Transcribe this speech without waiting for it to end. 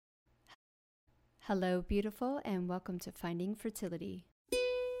Hello, beautiful, and welcome to Finding Fertility.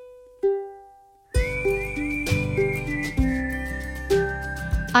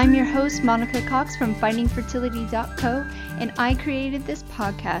 I'm your host, Monica Cox from FindingFertility.co, and I created this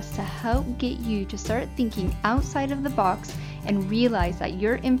podcast to help get you to start thinking outside of the box and realize that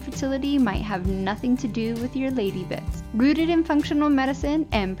your infertility might have nothing to do with your lady bits. Rooted in functional medicine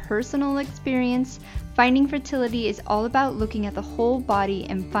and personal experience, Finding Fertility is all about looking at the whole body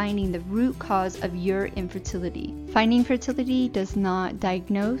and finding the root cause of your infertility. Finding Fertility does not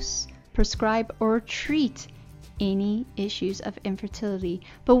diagnose, prescribe, or treat any issues of infertility,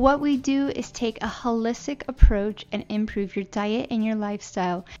 but what we do is take a holistic approach and improve your diet and your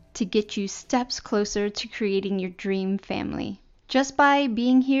lifestyle to get you steps closer to creating your dream family. Just by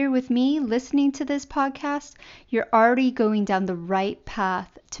being here with me, listening to this podcast, you're already going down the right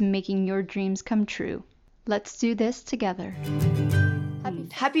path to making your dreams come true. Let's do this together.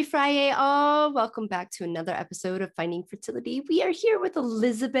 Happy Friday, all. Welcome back to another episode of Finding Fertility. We are here with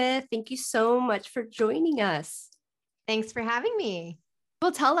Elizabeth. Thank you so much for joining us. Thanks for having me.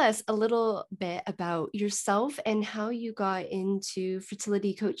 Well, tell us a little bit about yourself and how you got into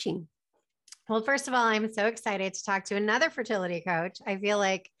fertility coaching. Well, first of all, I'm so excited to talk to another fertility coach. I feel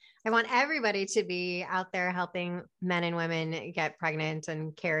like I want everybody to be out there helping men and women get pregnant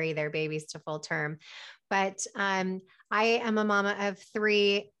and carry their babies to full term. But I am a mama of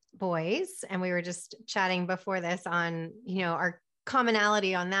 3 boys, and we were just chatting before this on, our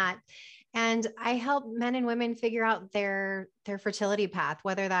commonality on that. And I help men and women figure out their fertility path,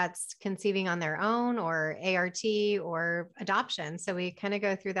 whether that's conceiving on their own or ART or adoption. So we kind of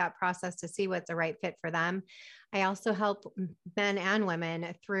go through that process to see what's the right fit for them. I also help men and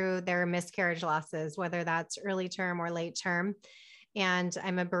women through their miscarriage losses, whether that's early term or late term. And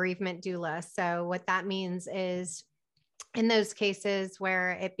I'm a bereavement doula. So what that means is in those cases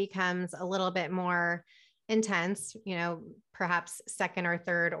where it becomes a little bit more intense, perhaps second or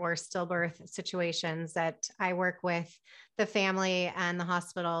third or stillbirth situations, that I work with the family and the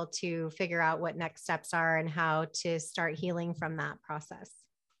hospital to figure out what next steps are and how to start healing from that process.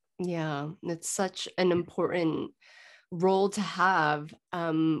 Yeah, it's such an important role to have.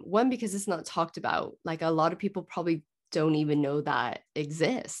 One, because it's not talked about. Like, a lot of people probably don't even know that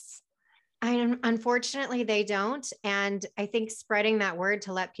exists. Unfortunately, they don't. And I think spreading that word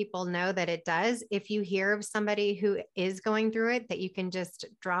to let people know that it does. If you hear of somebody who is going through it, that you can just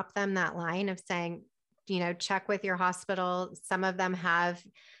drop them that line of saying, check with your hospital. Some of them have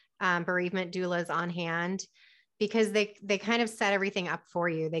bereavement doulas on hand, because they kind of set everything up for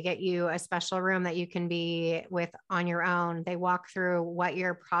you. They get you a special room that you can be with on your own. They walk through what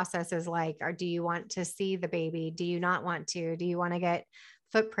your process is like. Or do you want to see the baby? Do you not want to? Do you want to get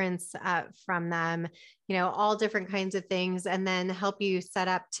footprints from them, all different kinds of things, and then help you set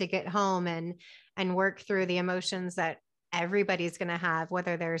up to get home and work through the emotions that everybody's going to have,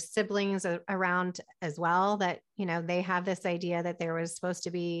 whether there's siblings around as well, that, they have this idea that there was supposed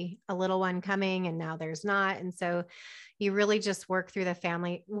to be a little one coming and now there's not. And so you really just work through it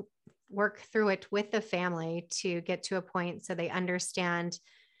with the family to get to a point so they understand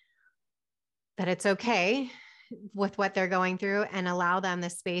that it's okay with what they're going through, and allow them the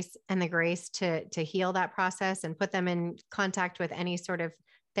space and the grace to heal that process, and put them in contact with any sort of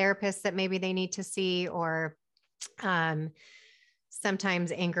therapist that maybe they need to see, or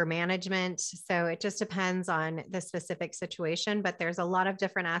sometimes anger management. So it just depends on the specific situation, but there's a lot of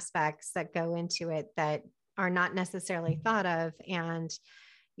different aspects that go into it that are not necessarily thought of. And,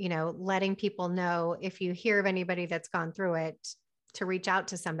 letting people know, if you hear of anybody that's gone through it, to reach out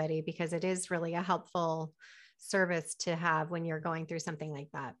to somebody, because it is really a helpful service to have when you're going through something like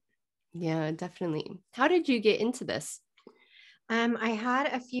that. Yeah, definitely. How did you get into this? I had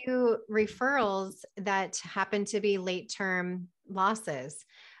a few referrals that happened to be late term losses.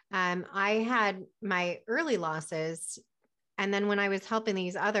 I had my early losses, and then when I was helping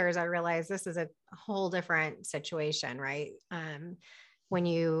these others, I realized this is a whole different situation, right? When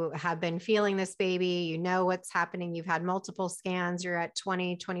you have been feeling this baby, what's happening. You've had multiple scans, you're at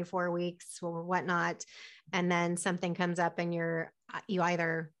 20, 24 weeks or whatnot. And then something comes up and you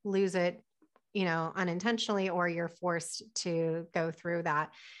either lose it, unintentionally, or you're forced to go through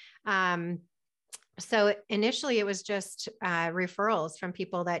that. So initially it was just referrals from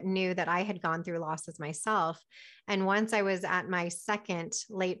people that knew that I had gone through losses myself. And once I was at my second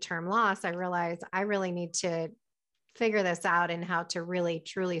late term loss, I realized I really need to figure this out and how to really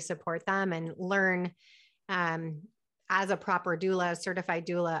truly support them and learn as a proper doula, certified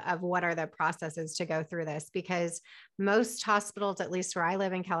doula, of what are the processes to go through this, because most hospitals, at least where I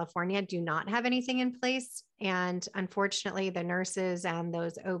live in California, do not have anything in place. And unfortunately, the nurses and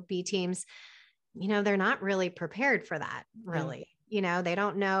those OB teams they're not really prepared for that, really. They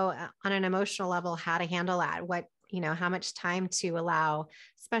don't know on an emotional level how to handle that, how much time to allow,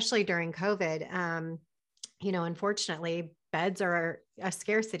 especially during COVID. Unfortunately, beds are a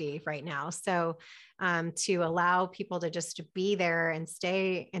scarcity right now. So to allow people to just be there and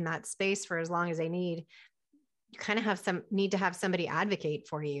stay in that space for as long as they need, you kind of need to have somebody advocate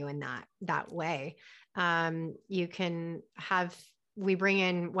for you in that way. We bring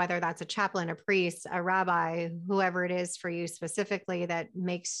in, whether that's a chaplain, a priest, a rabbi, whoever it is for you specifically that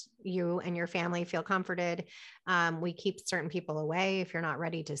makes you and your family feel comforted. We keep certain people away. If you're not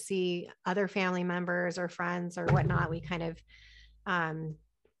ready to see other family members or friends or whatnot, we kind of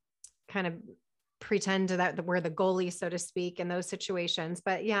pretend that we're the goalie, so to speak, in those situations.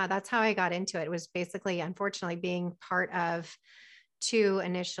 But yeah, that's how I got into it. It was basically, unfortunately, being part of two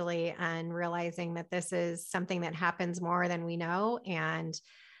initially and realizing that this is something that happens more than we know. And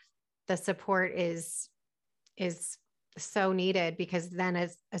the support is so needed, because then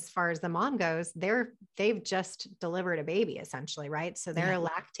as far as the mom goes, they've just delivered a baby essentially, right? So they're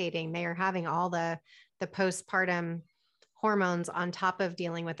lactating, they are having all the postpartum hormones on top of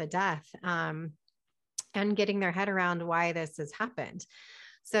dealing with a death, and getting their head around why this has happened.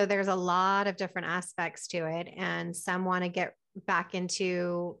 So there's a lot of different aspects to it. And some want to get back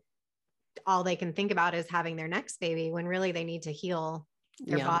into all they can think about is having their next baby, when really they need to heal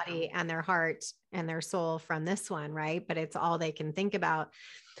their body and their heart and their soul from this one, right? But it's all they can think about.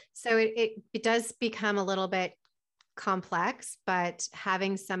 So it does become a little bit complex, but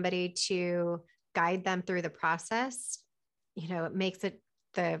having somebody to guide them through the process, it makes it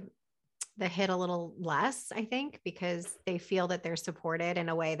the hit a little less, I think, because they feel that they're supported in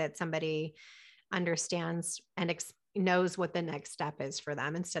a way that somebody understands and knows what the next step is for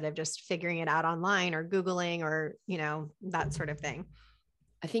them, instead of just figuring it out online or Googling or, that sort of thing.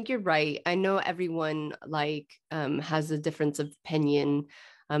 I think you're right. I know everyone has a difference of opinion.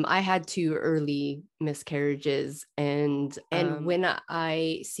 I had 2 early miscarriages, and when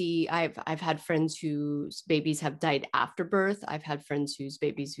I've had friends whose babies have died after birth. I've had friends whose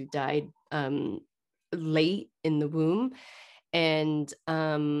babies who died late in the womb, and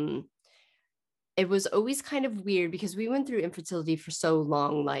it was always kind of weird because we went through infertility for so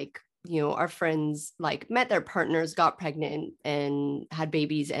long. Our friends met their partners, got pregnant and had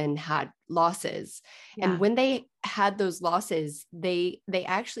babies and had losses. Yeah. And when they had those losses, they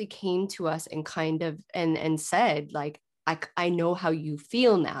actually came to us and kind of, and said, I know how you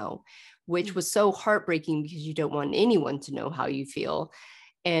feel now, which was so heartbreaking because you don't want anyone to know how you feel.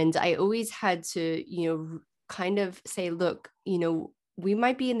 And I always had to, kind of say, look, we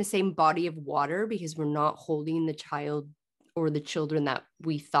might be in the same body of water because we're not holding the child or the children that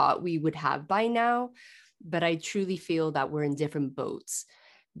we thought we would have by now. But I truly feel that we're in different boats,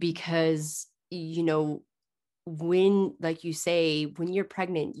 because, when, like you say, when you're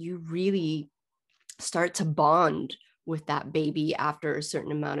pregnant, you really start to bond with that baby after a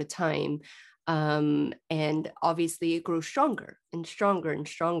certain amount of time. And obviously it grows stronger and stronger and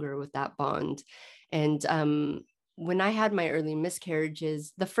stronger with that bond. And when I had my early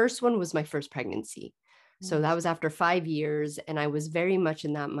miscarriages, the first one was my first pregnancy. So that was after 5 years. And I was very much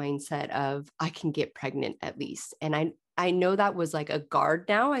in that mindset of, I can get pregnant at least. And I know that was like a guard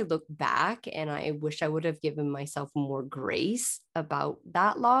now. I look back and I wish I would have given myself more grace about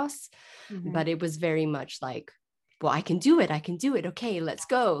that loss. Mm-hmm. But it was very much like, well, I can do it. I can do it. Okay, let's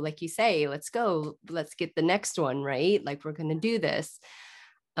go. Like you say, let's go. Let's get the next one, right? Like, we're going to do this.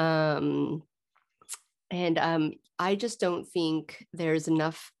 And I just don't think there's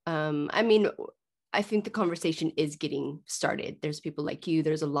enough. I think the conversation is getting started. There's people like you.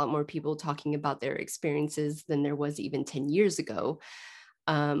 There's a lot more people talking about their experiences than there was even 10 years ago.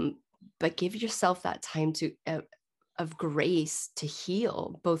 But give yourself that time of grace to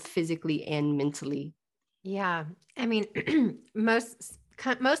heal, both physically and mentally. Yeah. I mean, most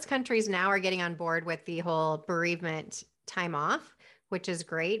countries now are getting on board with the whole bereavement time off, which is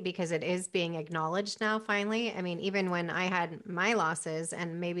great because it is being acknowledged now, finally. I mean, even when I had my losses,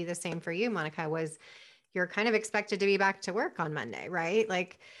 and maybe the same for you, Monica, was you're kind of expected to be back to work on Monday, right?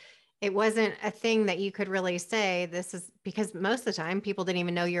 Like, it wasn't a thing that you could really say, this is because most of the time people didn't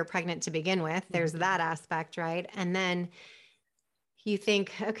even know you were pregnant to begin with. There's that aspect, right? And then you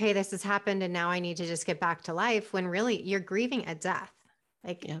think, okay, this has happened and now I need to just get back to life, when really you're grieving a death.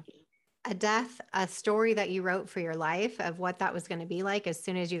 A death, a story that you wrote for your life of what that was going to be like as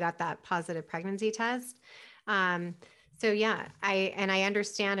soon as you got that positive pregnancy test. So yeah, I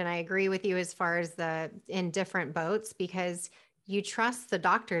understand and I agree with you as far as in different boats, because you trust the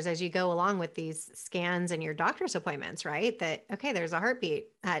doctors as you go along with these scans and your doctor's appointments, right? That, okay, there's a heartbeat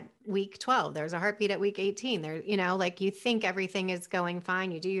at week 12. There's a heartbeat at week 18. There, like you think everything is going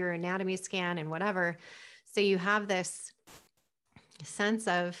fine. You do your anatomy scan and whatever. So you have this sense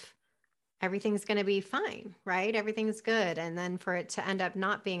of everything's going to be fine, right? Everything's good. And then for it to end up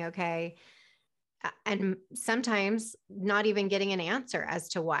not being okay, and sometimes not even getting an answer as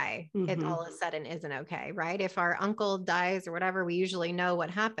to why it all of a sudden isn't okay, right? If our uncle dies or whatever, we usually know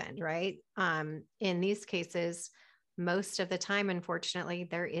what happened, right? In these cases, most of the time, unfortunately,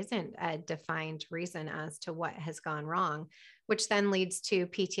 there isn't a defined reason as to what has gone wrong, which then leads to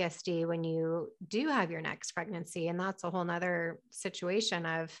PTSD when you do have your next pregnancy. And that's a whole nother situation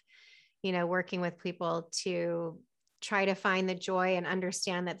of, working with people to try to find the joy and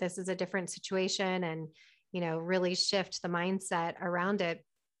understand that this is a different situation and, really shift the mindset around it,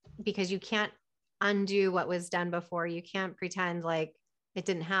 because you can't undo what was done before. You can't pretend like it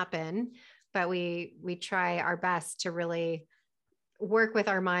didn't happen, but we try our best to really work with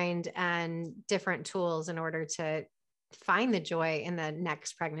our mind and different tools in order to find the joy in the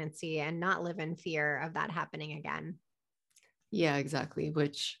next pregnancy and not live in fear of that happening again. Yeah, exactly.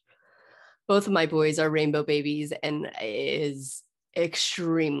 Which both of my boys are rainbow babies, and it is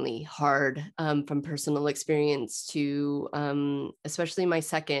extremely hard from personal experience to, especially my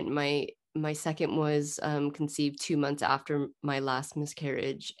second. My second was conceived 2 months after my last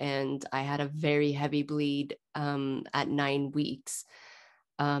miscarriage, and I had a very heavy bleed at 9 weeks.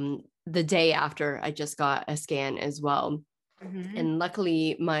 The day after, I just got a scan as well. And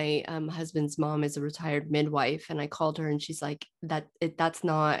luckily my husband's mom is a retired midwife, and I called her and she's like, that's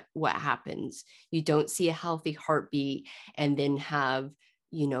not what happens. You don't see a healthy heartbeat and then have,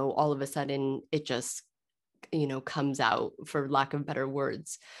 all of a sudden it just, comes out, for lack of better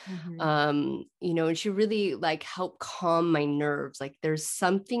words. And she really helped calm my nerves. Like, there's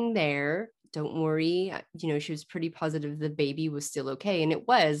something there. Don't worry. She was pretty positive the baby was still okay. And it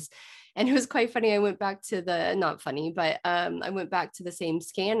was. And it was quite funny. I went back to not funny, but I went back to the same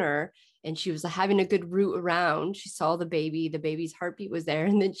scanner, and she was having a good route around. She saw the baby's heartbeat was there.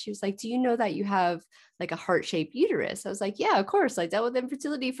 And then she was like, do you know that you have a heart-shaped uterus? I was like, yeah, of course. I dealt with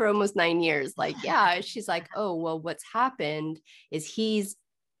infertility for almost 9 years. Yeah. She's like, oh, well, what's happened is he's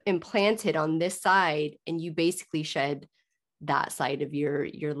implanted on this side, and you basically shed that side of your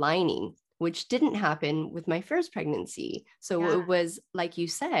lining, which didn't happen with my first pregnancy. So It was, like you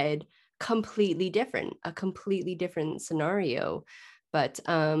said, a completely different scenario. But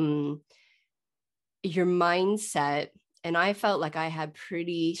your mindset, and I felt like I had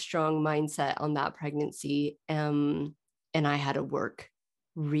pretty strong mindset on that pregnancy. And I had to work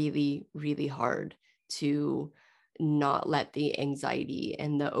really, really hard to not let the anxiety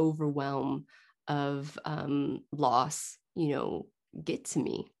and the overwhelm of loss, get to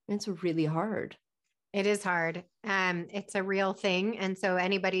me. It's really hard. It is hard. It's a real thing. And so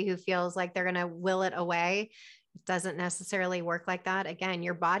anybody who feels like they're going to will it away, it doesn't necessarily work like that. Again,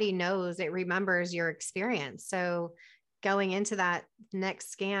 your body knows, it remembers your experience. So going into that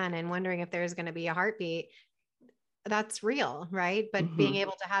next scan and wondering if there's going to be a heartbeat, that's real, right? But being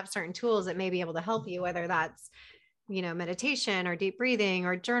able to have certain tools that may be able to help you, whether that's, meditation or deep breathing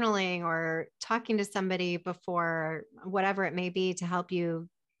or journaling or talking to somebody before, whatever it may be, to help you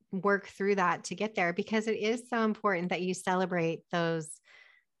work through that to get there, because it is so important that you celebrate those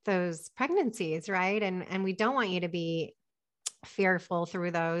pregnancies, right? And we don't want you to be fearful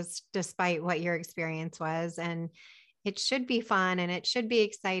through those, despite what your experience was. And it should be fun and it should be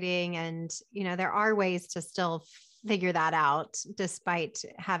exciting. And, there are ways to still figure that out despite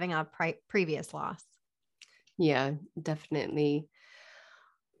having a previous loss. Yeah, definitely.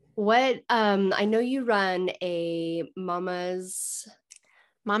 What, I know you run a Mamas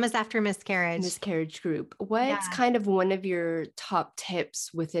After Miscarriage group. What's kind of one of your top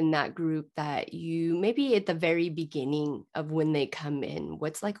tips within that group that you, maybe at the very beginning of when they come in,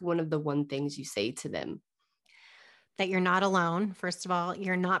 what's one of the one things you say to them? That you're not alone. First of all,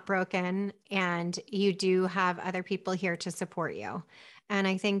 you're not broken, and you do have other people here to support you. And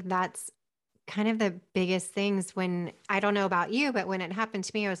I think that's kind of the biggest things. When, I don't know about you, but when it happened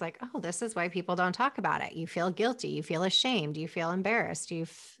to me, I was like, oh, this is why people don't talk about it. You feel guilty, you feel ashamed, you feel embarrassed. It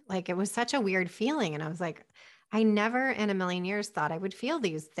was such a weird feeling. And I was like, I never in a million years thought I would feel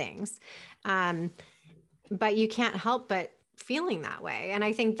these things. But you can't help but feeling that way. And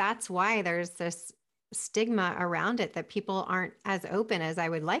I think that's why there's this stigma around it, that people aren't as open as I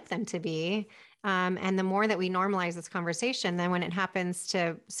would like them to be. And the more that we normalize this conversation, then when it happens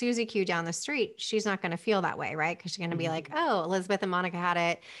to Susie Q down the street, she's not going to feel that way, right? Because she's going to be like, oh, Elizabeth and Monica had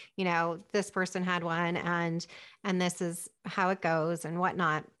it, this person had one, and this is how it goes and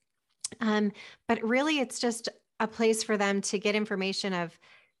whatnot. But really, it's just a place for them to get information of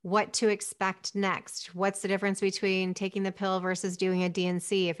what to expect next. What's the difference between taking the pill versus doing a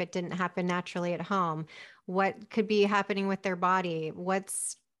D&C if it didn't happen naturally at home? What could be happening with their body?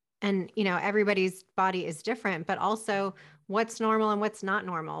 Everybody's body is different, but also what's normal and what's not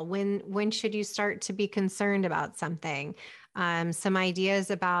normal. When should you start to be concerned about something? Some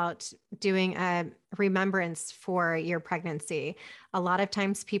ideas about doing a remembrance for your pregnancy. A lot of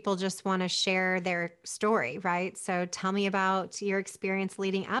times people just want to share their story, right? So tell me about your experience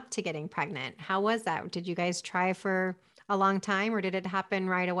leading up to getting pregnant. How was that? Did you guys try for a long time, or did it happen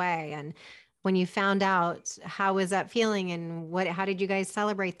right away? And when you found out, how was that feeling, and how did you guys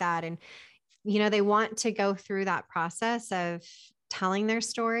celebrate that? And, they want to go through that process of telling their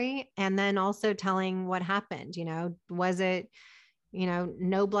story and then also telling what happened. Was it,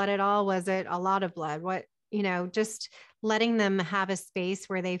 no blood at all? Was it a lot of blood? What, just letting them have a space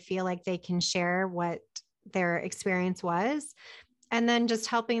where they feel like they can share what their experience was. And then just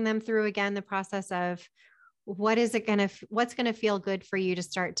helping them through again, the process of what's going to feel good for you to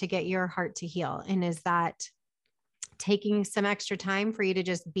start to get your heart to heal. And is that taking some extra time for you to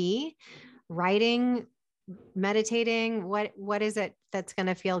just be writing, meditating? What is it that's going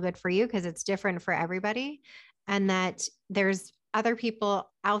to feel good for you? Because it's different for everybody. And that there's other people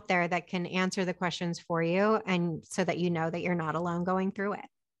out there that can answer the questions for you. And so that that you're not alone going through it.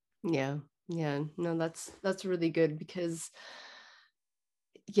 Yeah. Yeah. No, that's really good because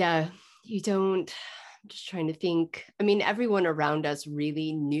you don't, I'm just trying to think. I mean, everyone around us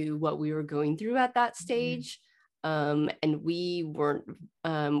really knew what we were going through at that stage. And we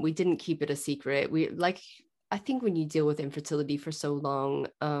didn't keep it a secret. I think when you deal with infertility for so long,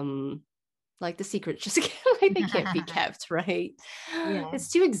 like the secrets just they can't be kept, right? Yeah.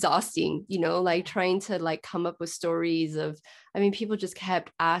 It's too exhausting, trying to come up with stories of, people just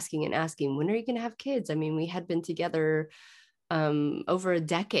kept asking and asking, when are you going to have kids? We had been together over a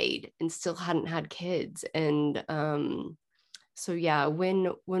decade and still hadn't had kids. And so yeah,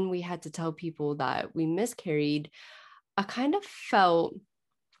 when we had to tell people that we miscarried, I kind of felt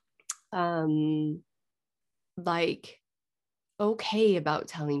like okay about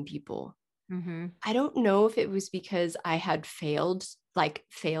telling people. Mm-hmm. I don't know if it was because I had failed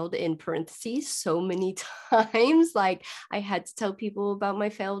in parentheses so many times. Like I had to tell people about my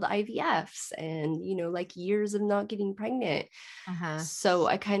failed IVFs and, years of not getting pregnant. Uh-huh. So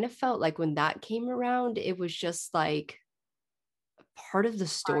I kind of felt like when that came around, it was just like part of the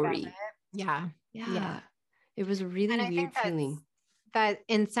story. Yeah. It was a really weird feeling. That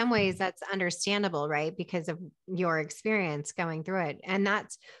in some ways that's understandable, right? Because of your experience going through it. And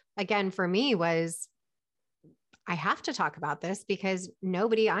that's, again, for me was, I have to talk about this because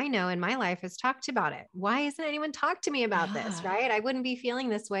nobody I know in my life has talked about it. Why hasn't anyone talked to me about this? Right. I wouldn't be feeling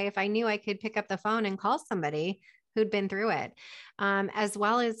this way if I knew I could pick up the phone and call somebody who'd been through it. As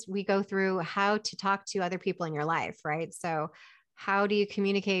well as we go through how to talk to other people in your life. Right. So how do you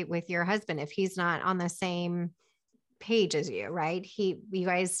communicate with your husband if he's not on the same page as you, right? You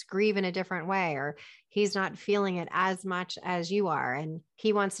guys grieve in a different way, or he's not feeling it as much as you are, and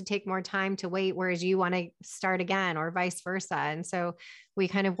he wants to take more time to wait, whereas you want to start again, or vice versa. And so we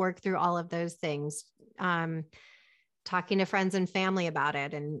kind of work through all of those things, talking to friends and family about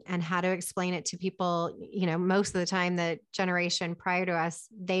it, and how to explain it to people. Most of the time, the generation prior to us,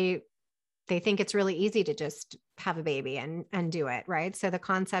 they think it's really easy to just have a baby and do it, right? So the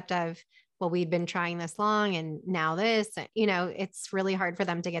concept of, well, we've been trying this long and now this, it's really hard for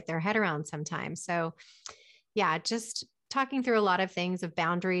them to get their head around sometimes. So yeah, just talking through a lot of things of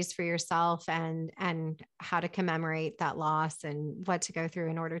boundaries for yourself and how to commemorate that loss and what to go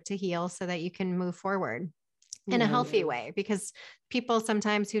through in order to heal so that you can move forward in a healthy way. Because people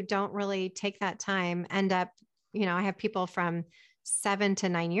sometimes who don't really take that time end up, I have people from 7 to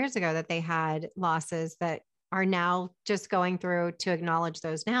 9 years ago that they had losses that are now just going through to acknowledge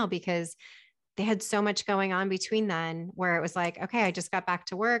those now, because they had so much going on between then where it was like, okay, I just got back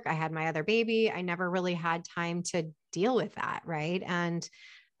to work. I had my other baby. I never really had time to deal with that. Right. And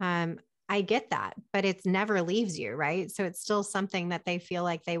I get that, but it never leaves you. Right. So it's still something that they feel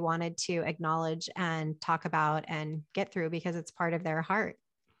like they wanted to acknowledge and talk about and get through because it's part of their heart.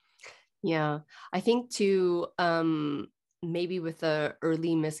 Yeah. I think too, maybe with the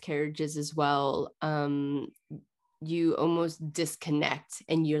early miscarriages as well, you almost disconnect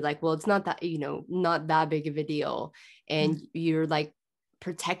and you're like, well, it's not that, not that big of a deal. And you're like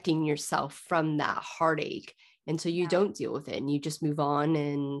protecting yourself from that heartache. And so you don't deal with it and you just move on.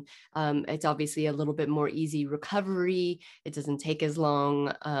 And it's obviously a little bit more easy recovery. It doesn't take as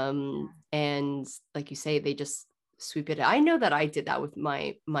long. And like you say, they just sweep it. I know that I did that with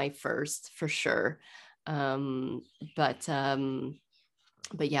my first, for sure. But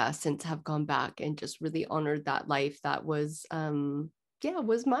yeah, since have gone back and just really honored that life that was,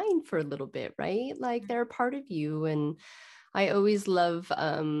 was mine for a little bit, right? Like they're a part of you. And I always love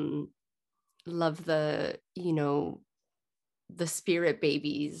the, the spirit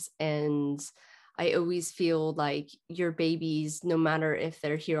babies. And I always feel like your babies, no matter if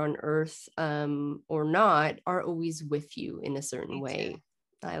they're here on earth or not, are always with you in a certain way.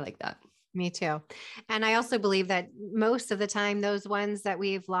 I like that. Me too. And I also believe that most of the time, those ones that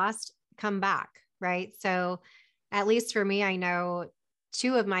we've lost come back, right? So at least for me, I know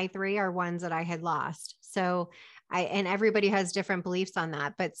 2 of my 3 are ones that I had lost. So and everybody has different beliefs on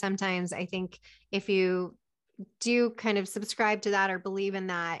that. But sometimes I think if you do kind of subscribe to that or believe in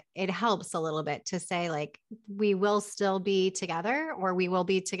that, it helps a little bit to say like, we will still be together, or we will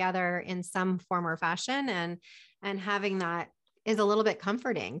be together in some form or fashion. And having that is a little bit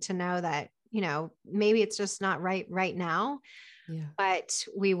comforting to know that, maybe it's just not right now, but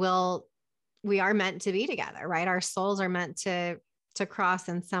we are meant to be together, right? Our souls are meant to cross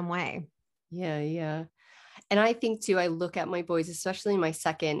in some way. Yeah. And I think too, I look at my boys, especially my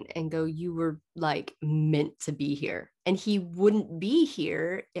second, and go, you were like meant to be here. And he wouldn't be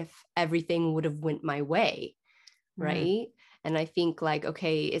here if everything would have went my way. Right. And I think like,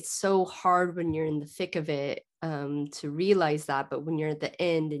 okay, it's so hard when you're in the thick of it to realize that. But when you're at the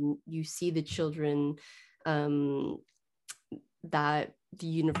end and you see the children that the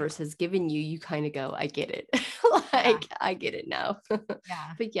universe has given you, you kind of go, I get it. I get it now.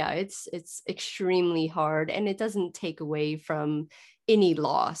 But yeah, it's extremely hard, and it doesn't take away from any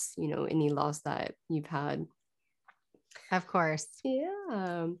loss, any loss that you've had. Of course.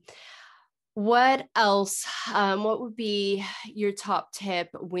 Yeah. What else? What would be your top tip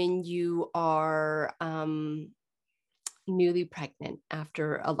when you are newly pregnant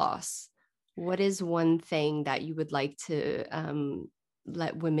after a loss? What is one thing that you would like to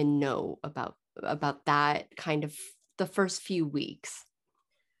let women know about that kind of the first few weeks?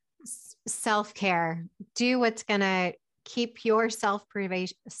 Self-care. Do what's going to keep your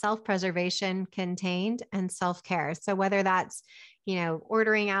self-preservation contained, and self-care. So whether that's,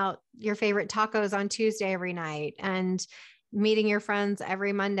 ordering out your favorite tacos on Tuesday every night and meeting your friends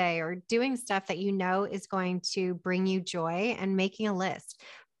every Monday, or doing stuff that is going to bring you joy, and making a list.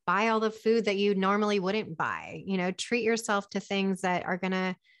 Buy all the food that you normally wouldn't buy, treat yourself to things that are going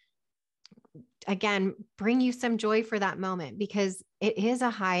to, again, bring you some joy for that moment, because it is a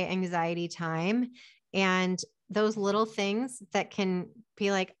high anxiety time. And those little things that can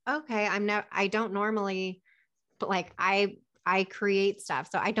be like, okay, I don't normally, but like I create stuff.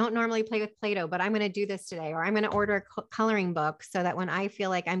 So I don't normally play with Play-Doh, but I'm going to do this today, or I'm going to order a coloring book so that when I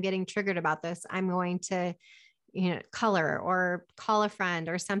feel like I'm getting triggered about this, I'm going to, color or call a friend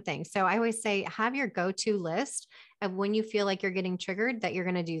or something. So I always say, have your go-to list of when you feel like you're getting triggered, that you're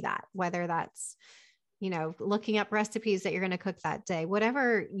going to do that, whether that's, looking up recipes that you're going to cook that day,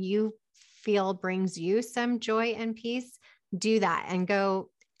 whatever you feel brings you some joy and peace, do that and go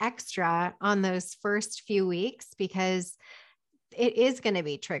extra on those first few weeks, because it is going to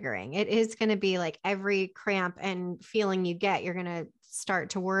be triggering. It is going to be like every cramp and feeling you get, you're going to start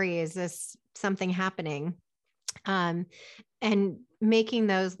to worry, is this something happening? And making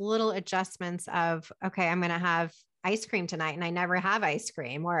those little adjustments of, okay, I'm going to have ice cream tonight and I never have ice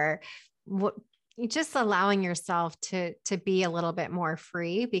cream, or just allowing yourself to be a little bit more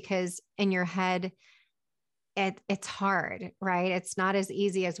free, because in your head, it's hard, right? It's not as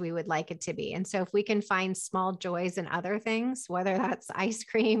easy as we would like it to be. And so if we can find small joys in other things, whether that's ice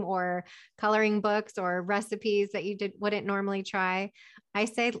cream or coloring books or recipes that you wouldn't normally try, I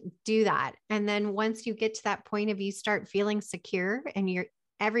say do that. And then once you get to that point of you start feeling secure, and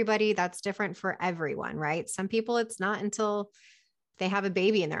everybody, that's different for everyone, right? Some people, it's not until they have a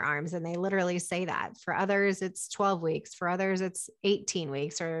baby in their arms and they literally say that. For others, it's 12 weeks. For others, it's 18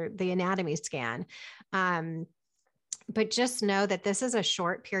 weeks or the anatomy scan. But just know that this is a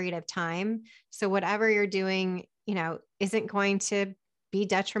short period of time. So whatever you're doing, isn't going to be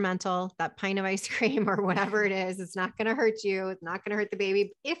detrimental. That pint of ice cream or whatever it is, it's not going to hurt you. It's not going to hurt the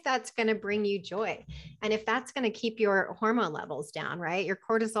baby, if that's going to bring you joy. And if that's going to keep your hormone levels down, right? Your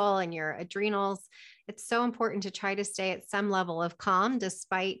cortisol and your adrenals, it's so important to try to stay at some level of calm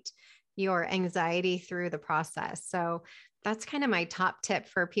despite your anxiety through the process. So that's kind of my top tip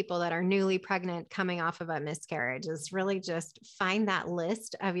for people that are newly pregnant coming off of a miscarriage, is really just find that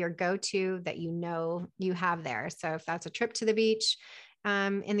list of your go-to that you know you have there. So if that's a trip to the beach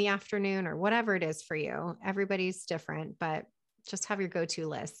in the afternoon or whatever it is for you, everybody's different, but just have your go-to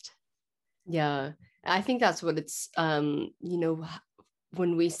list. Yeah, I think that's what it's,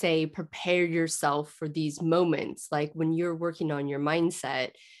 when we say prepare yourself for these moments, like when you're working on your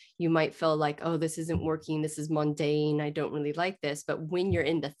mindset, you might feel like, oh, this isn't working. This is mundane. I don't really like this. But when you're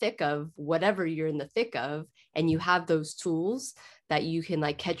in the thick of whatever you're in the thick of, and you have those tools that you can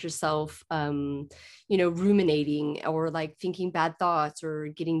like catch yourself, ruminating or like thinking bad thoughts or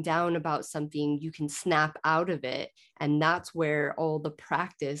getting down about something, you can snap out of it. And that's where all the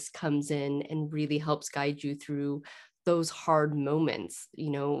practice comes in and really helps guide you through those hard moments,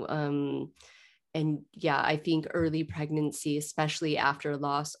 and yeah, I think early pregnancy, especially after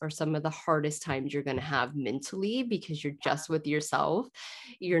loss, are some of the hardest times you're going to have mentally, because you're just with yourself.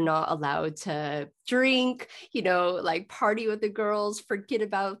 You're not allowed to drink, like party with the girls, forget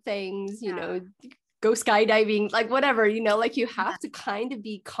about things, go skydiving, like whatever, like you have to kind of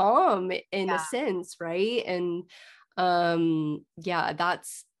be calm in a sense, right? And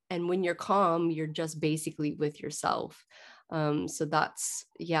and when you're calm, you're just basically with yourself. So that's,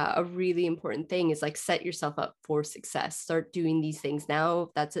 a really important thing, is like set yourself up for success. Start doing these things now.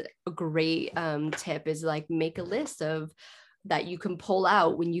 That's a great tip, is like make a list of that you can pull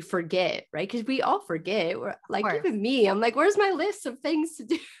out when you forget, right? Because we all forget. We're like, even me, I'm like, where's my list of things to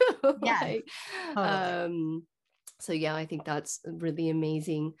do? Totally. So yeah, I think that's really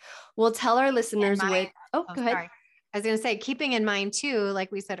amazing. We'll tell our listeners go ahead. Sorry. I was going to say, keeping in mind too, like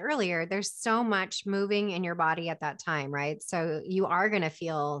we said earlier, there's so much moving in your body at that time, right? So you are going to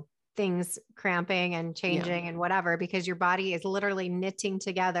feel things cramping and changing and whatever, because your body is literally knitting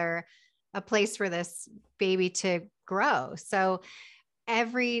together a place for this baby to grow. So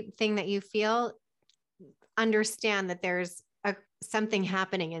everything that you feel, understand that there's something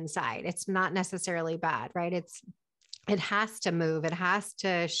happening inside. It's not necessarily bad, right? It has to move. It has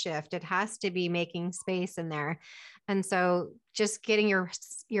to shift. It has to be making space in there. And so just getting your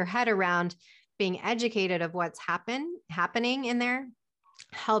head around being educated of what's happening in there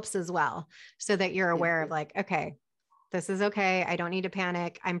helps as well, so that you're aware of like, okay, this is okay. I don't need to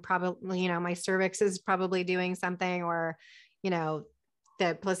panic. I'm probably, my cervix is probably doing something, or, the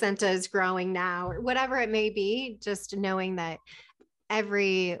placenta is growing now, or whatever it may be. Just knowing that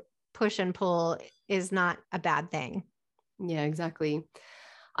every push and pull is not a bad thing. Yeah, exactly.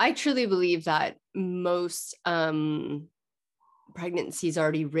 I truly believe that most pregnancies are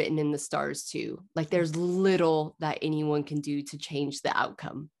already written in the stars too. Like there's little that anyone can do to change the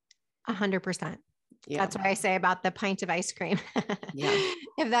outcome. 100%. Yeah. That's what I say about the pint of ice cream.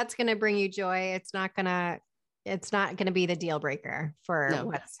 If that's going to bring you joy, it's not going to be the deal breaker for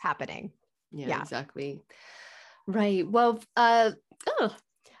what's happening. Yeah, exactly. Right. Well,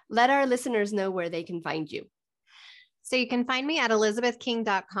 let our listeners know where they can find you. So you can find me at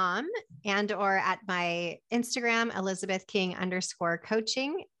elizabethking.com or at my Instagram,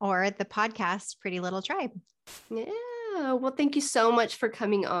 ElizabethKing_coaching, or the podcast, Pretty Little Tribe. Yeah. Well, thank you so much for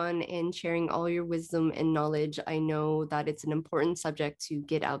coming on and sharing all your wisdom and knowledge. I know that it's an important subject to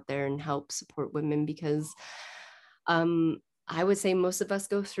get out there and help support women, because I would say most of us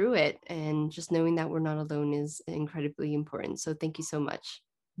go through it, and just knowing that we're not alone is incredibly important. So thank you so much.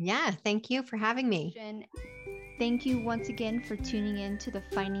 Yeah. Thank you for having me. Thank you once again for tuning in to the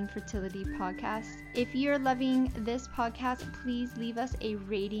Finding Fertility podcast. If you're loving this podcast, please leave us a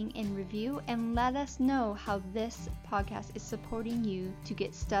rating and review and let us know how this podcast is supporting you to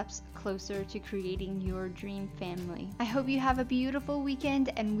get steps closer to creating your dream family. I hope you have a beautiful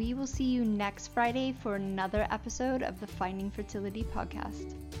weekend, and we will see you next Friday for another episode of the Finding Fertility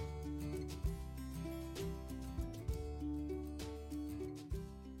podcast.